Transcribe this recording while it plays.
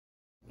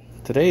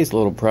Today's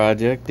little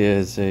project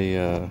is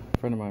a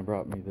friend of mine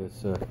brought me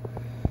this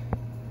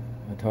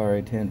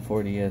ATARI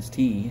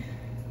 1040ST,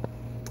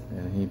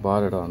 and he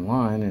bought it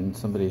online, and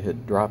somebody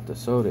had dropped a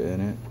soda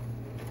in it,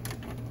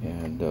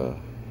 and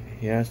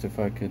he asked if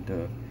I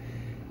could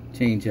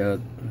change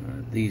out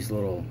these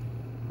little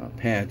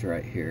pads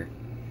right here,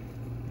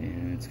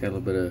 and it's got a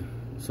little bit of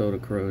soda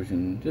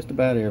corrosion just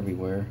about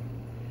everywhere.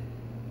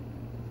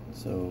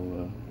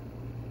 So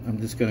I'm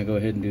just going to go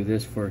ahead and do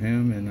this for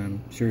him, and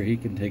I'm sure he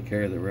can take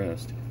care of the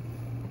rest.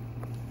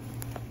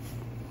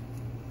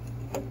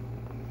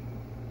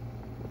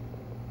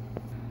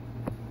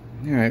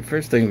 Alright,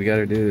 first thing we got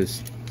to do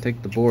is take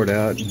the board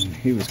out, and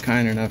he was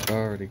kind enough to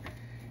already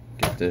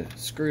get the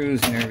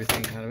screws and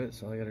everything out of it,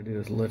 so all I got to do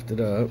is lift it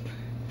up,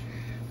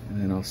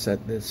 and then I'll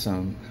set this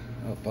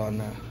up on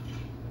the,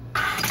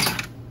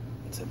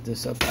 set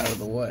this up out of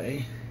the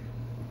way.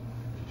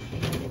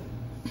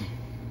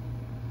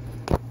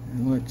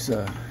 And let's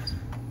have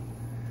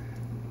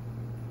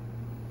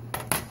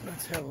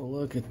a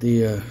look at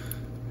the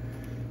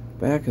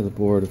back of the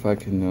board if I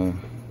can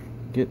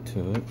get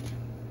to it.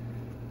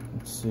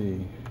 Let's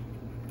see.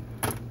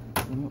 Well,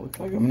 it looks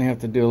like I'm going to have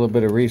to do a little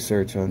bit of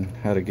research on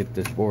how to get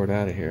this board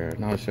out of here,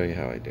 and I'll show you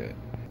how I do it.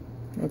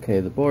 Okay,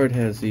 the board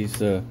has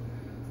these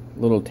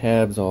little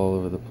tabs all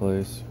over the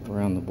place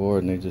around the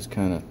board, and they just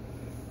kind of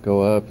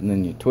go up, and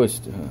then you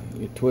twist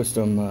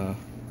them.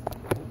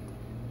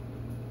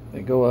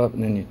 They go up,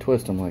 and then you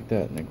twist them like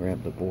that, and they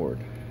grab the board.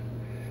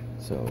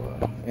 So,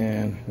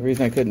 and the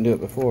reason I couldn't do it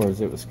before is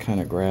it was kind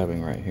of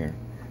grabbing right here.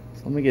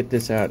 So let me get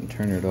this out and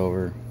turn it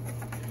over,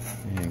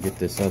 and get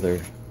this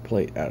other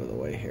plate out of the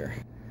way here.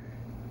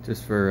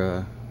 Just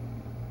for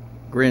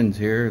grins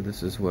here,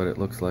 this is what it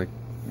looks like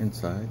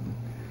inside,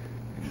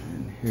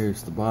 and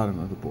here's the bottom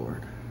of the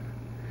board,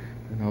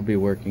 and I'll be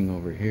working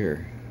over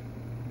here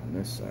on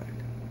this side.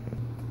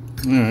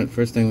 Alright,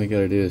 first thing we got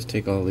to do is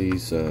take all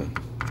these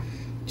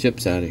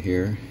chips out of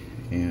here,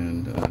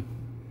 and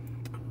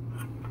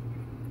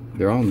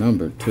they're all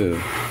numbered too,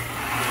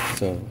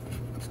 so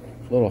it's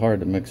a little hard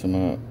to mix them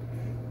up.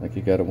 Like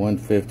you got a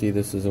 150,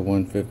 this is a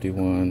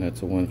 151,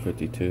 that's a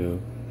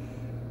 152,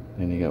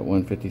 and you got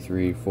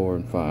 153, 4,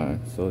 and 5.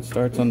 So it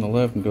starts on the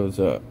left and goes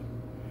up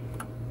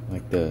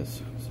like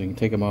this. So you can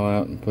take them all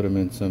out and put them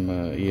in some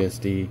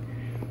ESD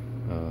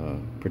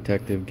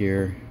protective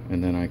gear,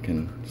 and then I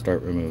can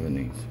start removing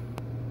these.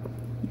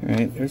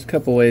 Alright, there's a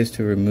couple ways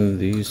to remove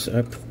these.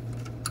 I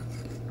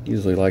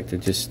usually like to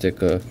just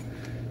stick a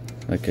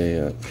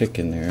pick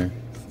in there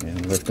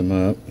and lift them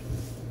up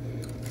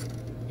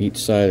each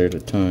side at a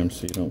time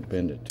so you don't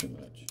bend it too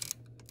much.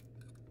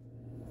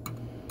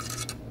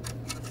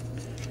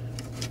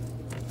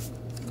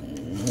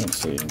 And let's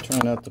see, and try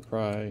not to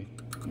pry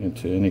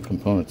into any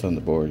components on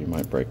the board, you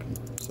might break them.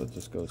 So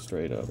just go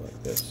straight up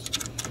like this.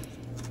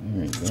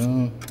 There you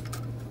go.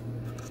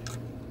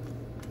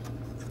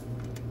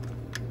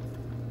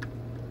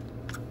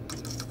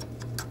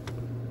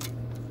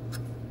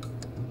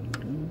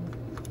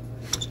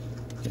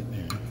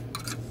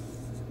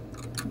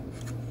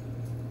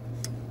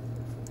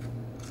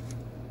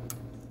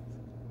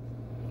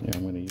 Yeah,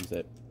 I'm going to use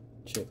that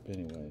chip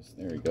anyways.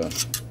 There we go.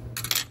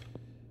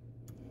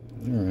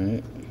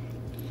 Alright.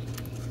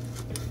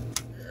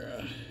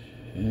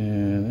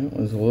 And that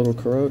was a little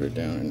corroded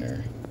down in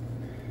there.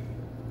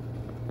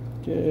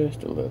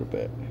 Just a little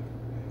bit.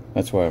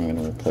 That's why I'm going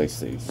to replace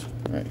these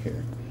right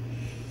here.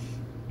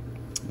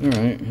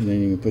 Alright, and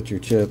then you can put your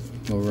chip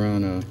over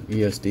on a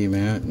ESD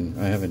mat, and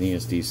I have an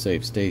ESD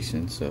safe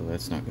station, so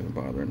that's not going to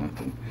bother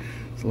nothing.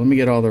 So let me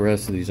get all the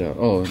rest of these out.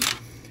 Oh,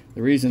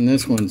 the reason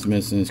this one's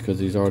missing is because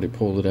he's already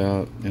pulled it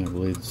out, and I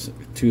believe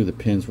 2 of the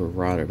pins were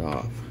rotted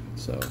off.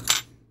 So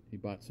he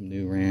bought some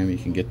new RAM. You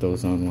can get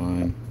those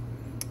online.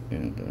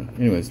 And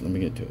anyways, let me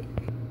get to it.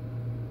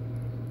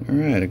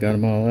 Alright, I got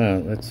them all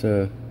out. Let's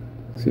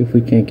see if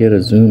we can't get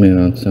a zoom in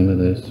on some of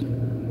this.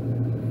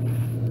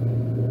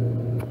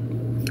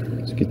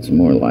 Let's get some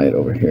more light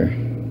over here.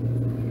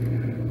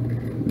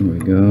 There we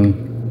go.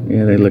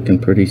 Yeah, they're looking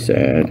pretty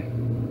sad.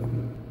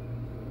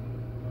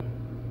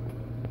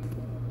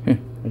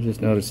 I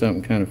just noticed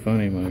something kind of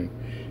funny. My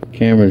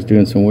camera's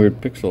doing some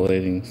weird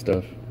pixelating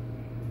stuff.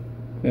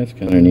 That's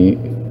kind of neat.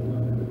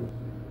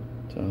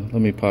 So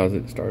let me pause it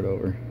and start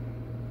over.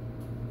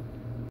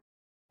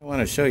 I want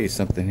to show you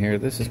something here.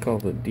 This is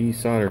called the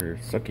desolder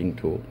sucking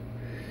tool.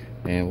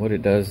 And what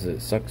it does is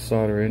it sucks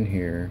solder in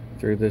here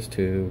through this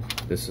tube.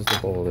 This is the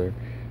holder.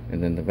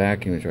 And then the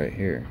vacuum is right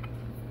here.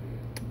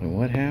 And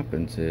what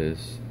happens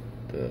is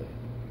the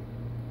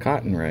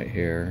cotton right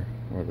here,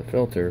 or the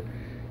filter,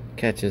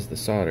 catches the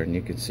solder, and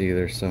you can see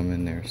there's some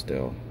in there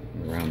still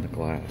around the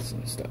glass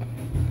and stuff.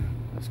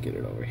 Let's get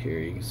it over here.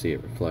 You can see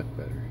it reflect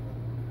better,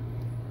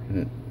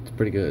 and it's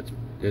pretty good.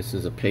 This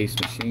is a paste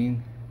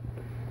machine,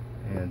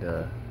 and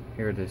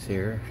here it is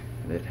here.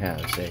 It has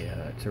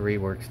it's a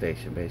rework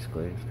station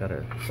basically. It's got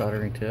a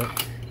soldering tip.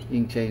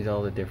 You can change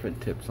all the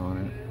different tips on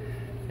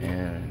it,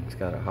 and it's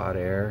got a hot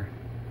air,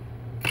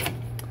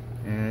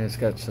 and it's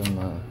got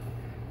some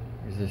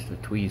resistive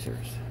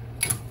tweezers.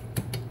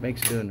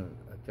 Makes doing a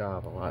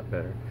job a lot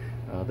better.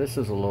 This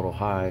is a little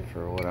high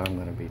for what I'm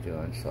going to be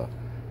doing, so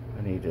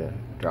I need to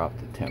drop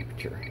the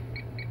temperature.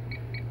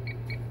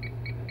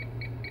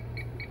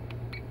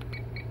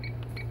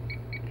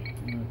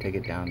 Take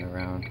it down to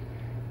around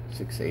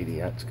 680.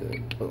 That's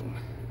good. Boom.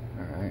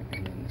 Alright,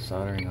 and then the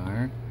soldering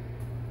iron.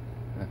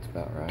 That's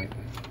about right.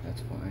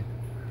 That's fine.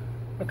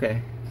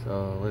 Okay,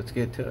 so let's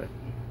get to it.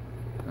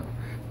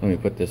 Let me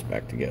put this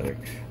back together.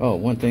 Oh,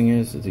 one thing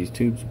is these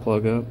tubes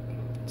plug up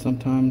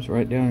sometimes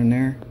right down in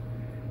there.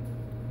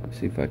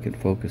 See if I can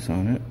focus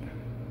on it.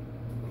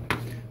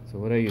 So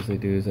what I usually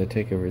do is I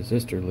take a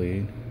resistor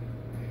lead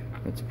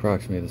that's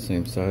approximately the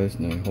same size,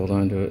 and I hold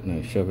on to it and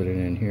I shove it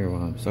in here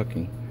while I'm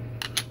sucking,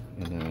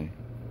 and then I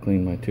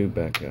clean my tube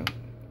back out,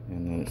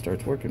 and then it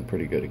starts working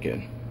pretty good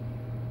again.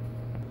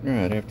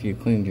 Alright, after you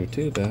cleaned your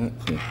tube out,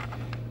 you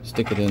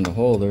stick it in the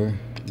holder,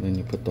 and then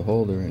you put the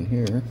holder in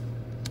here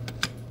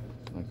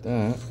like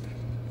that,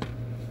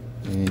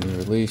 and you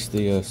release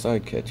the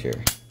side catch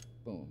here.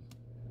 Boom.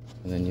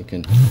 And then you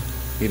can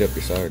heat up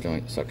your solder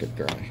joint and suck it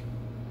dry.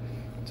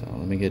 So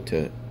let me get to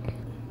it.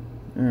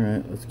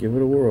 Alright, let's give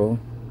it a whirl.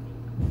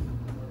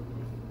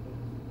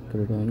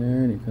 Put it on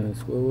there and you kind of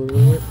swivel it a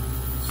little bit.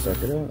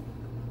 Suck it out.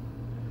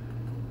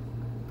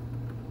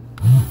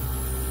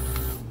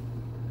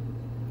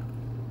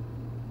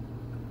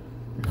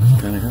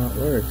 That's kind of how it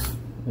works.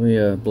 Let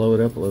me blow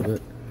it up a little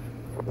bit.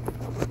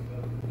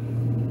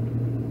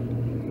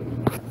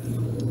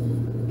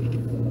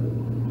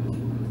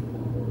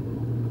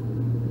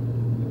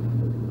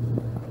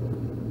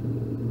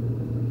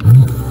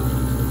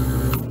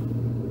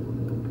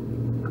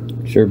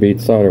 Sure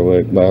beats solder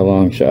wick by a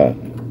long shot.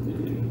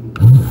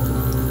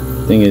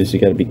 Thing is, you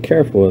got to be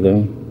careful with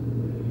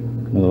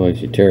them,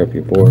 otherwise you tear up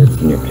your boards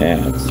and your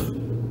pads.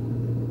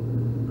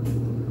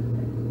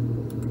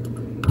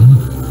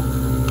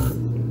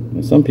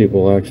 And some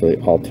people actually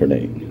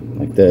alternate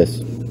like this,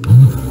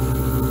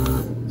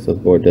 so the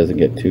board doesn't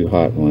get too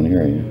hot in one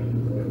area.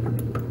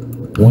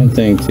 One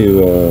thing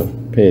to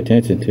pay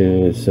attention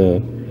to is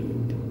the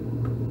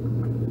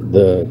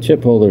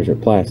chip holders are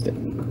plastic.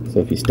 So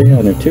if you stay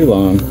on there too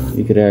long,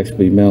 you could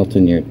actually melt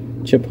in your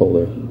chip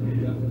holder.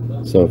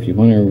 So if you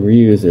want to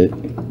reuse it,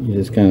 you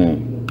just kind of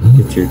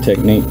get your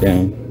technique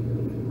down.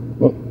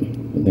 Well,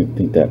 I didn't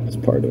think that was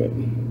part of it.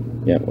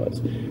 Yeah, it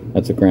was.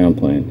 That's a ground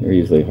plane. They're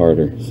usually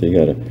harder. So you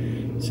got to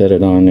set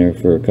it on there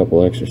for a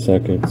couple extra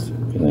seconds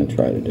and then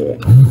try to do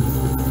it.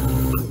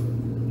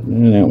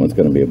 And that one's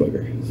going to be a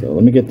booger. So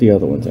let me get the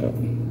other ones out.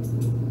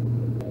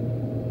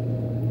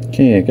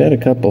 Okay, I got a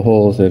couple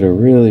holes that are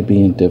really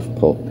being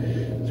difficult.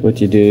 So what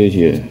you do is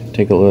you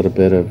take a little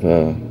bit of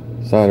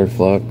solder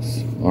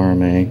flux,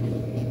 RMA,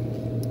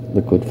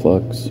 liquid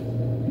flux,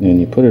 and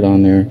you put it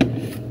on there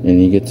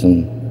and you get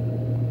some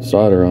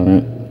solder on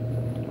it,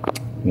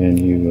 and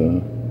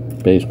you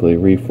basically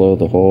reflow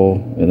the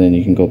hole, and then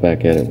you can go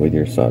back at it with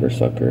your solder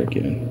sucker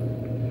again.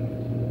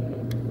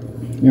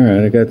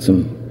 Alright, I got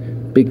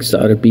some big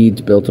solder beads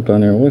built up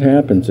on there. What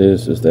happens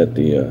is that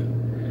the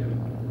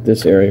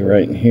this area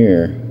right in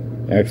here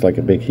acts like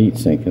a big heat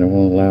sink, and it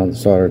won't allow the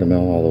solder to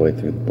melt all the way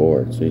through the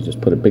board. So you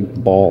just put a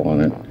big ball on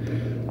it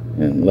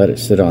and let it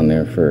sit on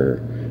there for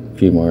a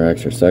few more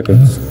extra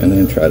seconds, and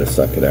then try to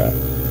suck it out.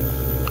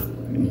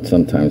 And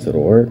sometimes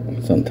it'll work,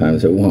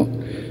 sometimes it won't.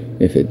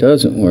 If it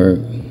doesn't work,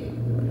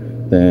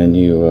 then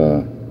you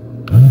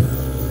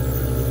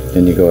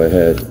go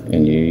ahead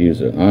and you use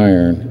an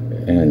iron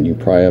and you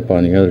pry up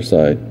on the other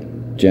side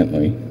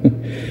gently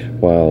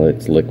while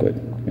it's liquid,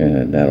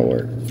 and that'll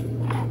work.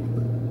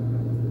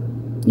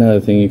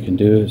 Another thing you can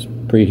do is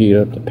preheat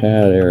up the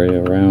pad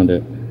area around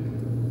it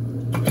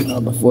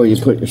before you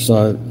put your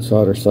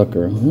solder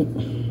sucker on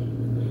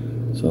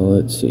it. So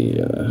let's see,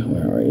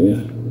 where are you?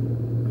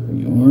 There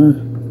you are.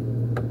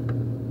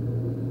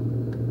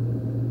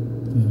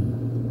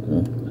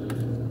 Okay.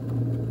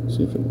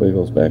 See if it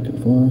wiggles back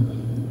and forth.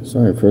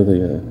 Sorry for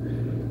the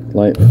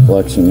light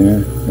reflection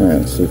there. Alright,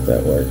 let's see if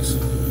that works.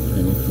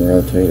 And you can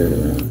rotate it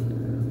around.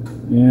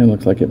 Yeah, it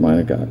looks like it might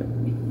have got it.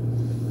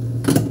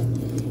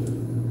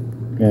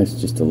 Yeah, it's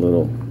just a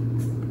little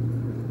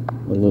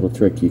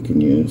trick you can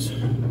use.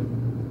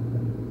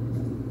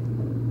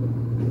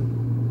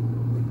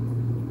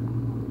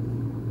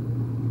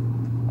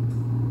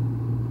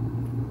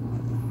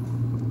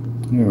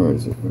 Where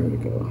is it? Where'd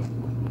it go?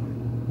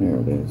 There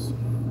it is.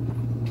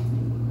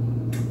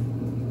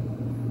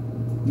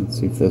 Let's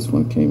see if this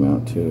one came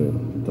out too.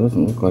 It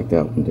doesn't look like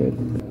that one did.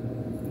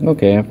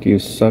 Okay, after you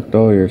sucked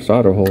all your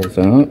solder holes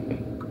out,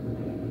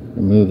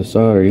 remove the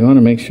solder. You want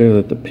to make sure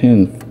that the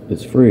pin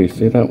is free.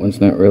 See, that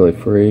one's not really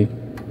free,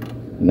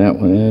 and that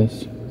one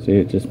is. See,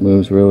 it just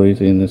moves real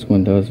easy, and this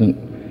one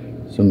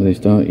doesn't. Some of these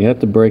don't. You have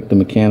to break the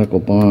mechanical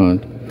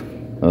bond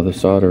of the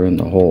solder in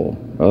the hole.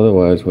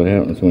 Otherwise, what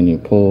happens when you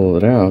pull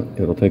it out,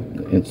 it'll take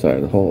the inside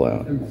of the hole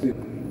out.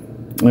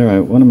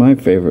 Alright, one of my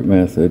favorite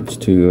methods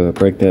to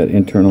break that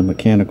internal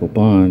mechanical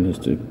bond is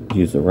to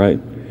use the right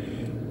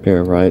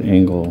pair of right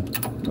angle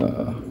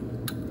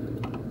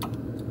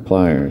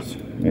pliers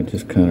and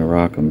just kind of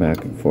rock them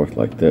back and forth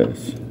like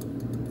this.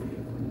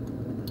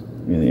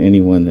 And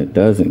anyone that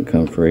doesn't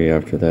come free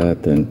after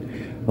that,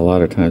 then a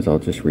lot of times I'll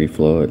just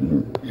reflow it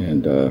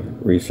and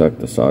resuck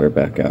the solder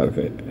back out of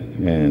it.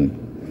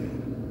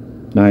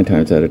 And 9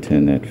 times out of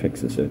 10 that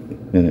fixes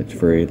it. Then it's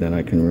free. Then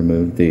I can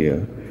remove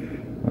the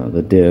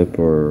dip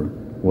or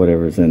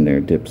whatever's in there,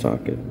 dip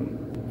socket.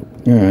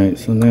 Alright,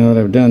 so now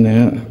that I've done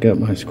that, I've got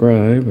my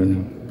scribe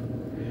and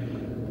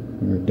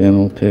or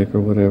dental pick or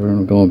whatever.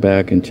 I'm going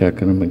back and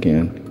checking them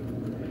again.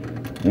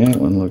 That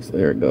one looks,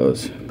 there it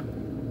goes.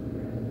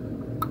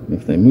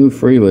 If they move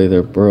freely,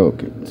 they're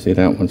broke. See,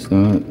 that one's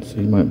not, so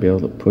you might be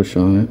able to push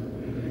on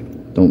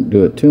it. Don't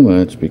do it too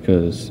much,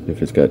 because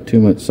if it's got too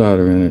much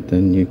solder in it,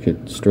 then you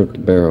could strip the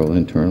barrel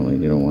internally.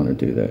 You don't want to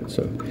do that.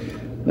 So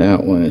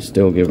that one is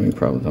still giving me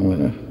problems. I'm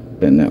going to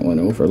bend that one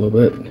over a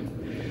little bit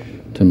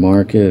to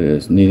mark it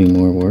as needing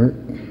more work.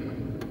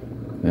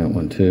 That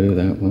one too,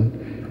 that one.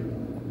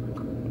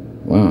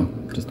 Wow,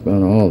 just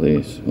about all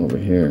these over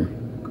here.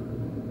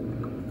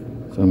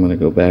 So I'm going to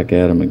go back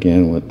at them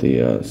again with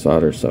the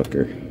solder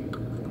sucker.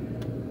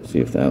 See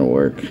if that'll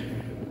work.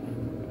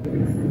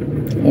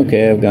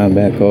 Okay, I've gone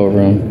back over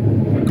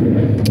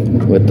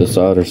them with the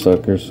solder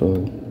sucker,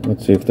 so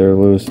let's see if they're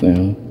loose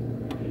now.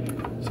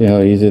 See how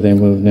easy they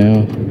move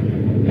now?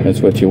 That's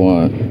what you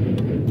want.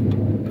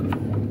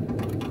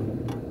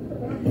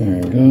 There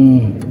we go.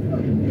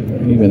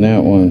 Even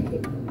that one.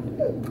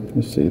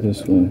 Let's see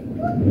this one.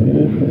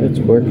 Yeah, it's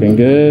working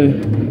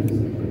good.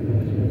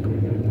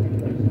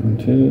 1,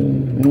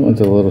 2. That one's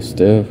a little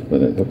stiff,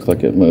 but it looks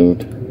like it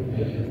moved.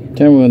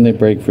 Tell me when they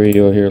break free,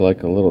 you'll hear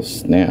like a little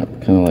snap,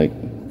 kind of like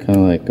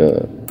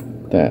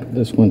that.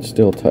 This one's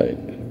still tight.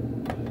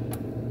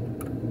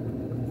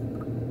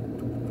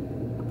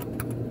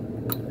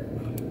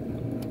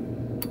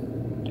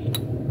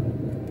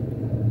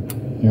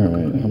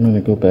 Alright, I'm going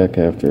to go back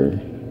after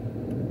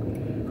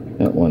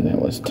that one that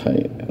was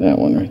tight. That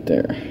one right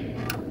there.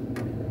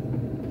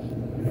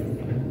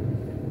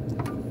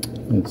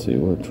 Let's see,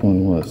 which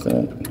one was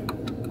that?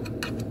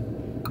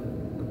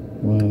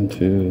 1,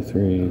 2,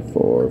 3,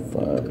 4,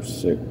 5,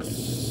 6,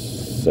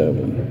 7.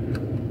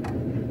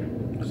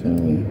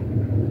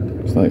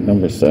 7. It's like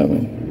number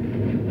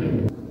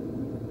 7.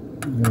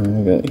 I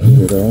got it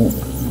heated up.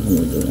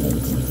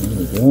 There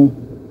we go.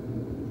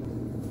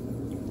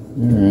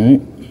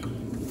 Alright.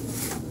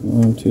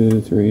 1,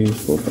 2, 3,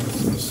 4, 5,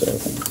 6,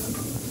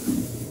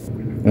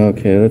 7.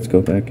 Okay, let's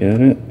go back at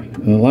it.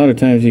 And a lot of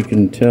times you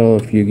can tell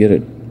if you get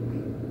it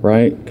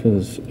right,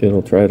 because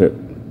it'll try to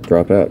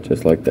drop out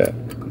just like that.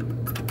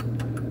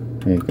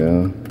 There you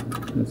go.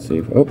 Let's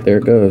see. Oh, there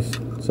it goes.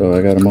 So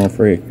I got them all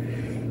free.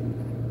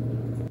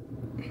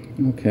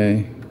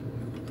 Okay.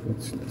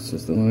 This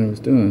is the one I was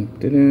doing.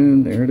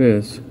 There it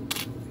is.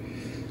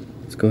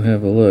 Let's go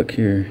have a look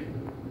here.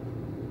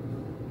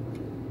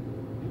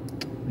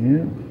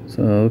 Yeah.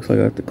 So it looks like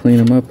I have to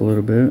clean them up a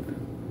little bit.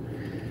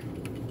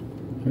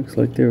 Looks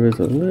like there was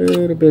a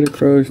little bit of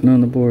corrosion on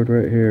the board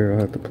right here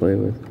I'll have to play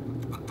with.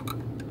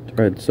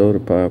 Tried soda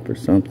pop or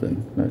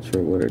something. Not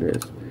sure what it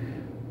is.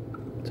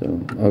 So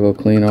I'll go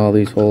clean all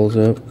these holes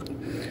up.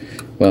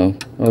 Well,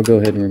 I'll go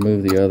ahead and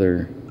remove the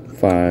other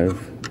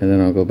 5, and then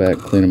I'll go back,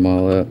 clean them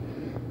all up.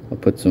 I'll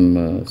put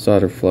some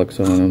solder flux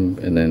on them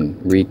and then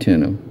re-tin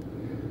them.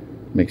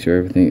 Make sure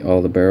everything,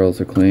 all the barrels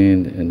are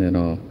cleaned, and then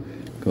I'll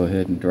go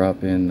ahead and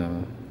drop in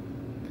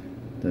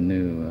the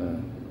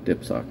new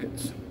dip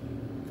sockets,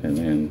 and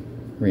then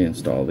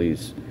reinstall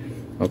these.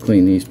 I'll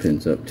clean these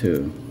pins up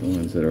too, the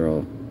ones that are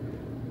all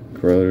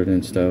corroded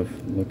and stuff,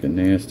 looking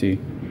nasty.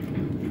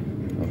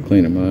 I'll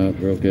clean them up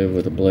real good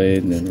with a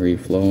blade and then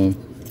reflow them.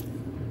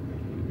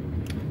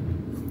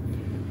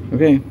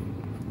 Okay.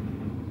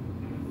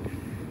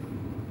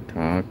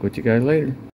 Talk with you guys later.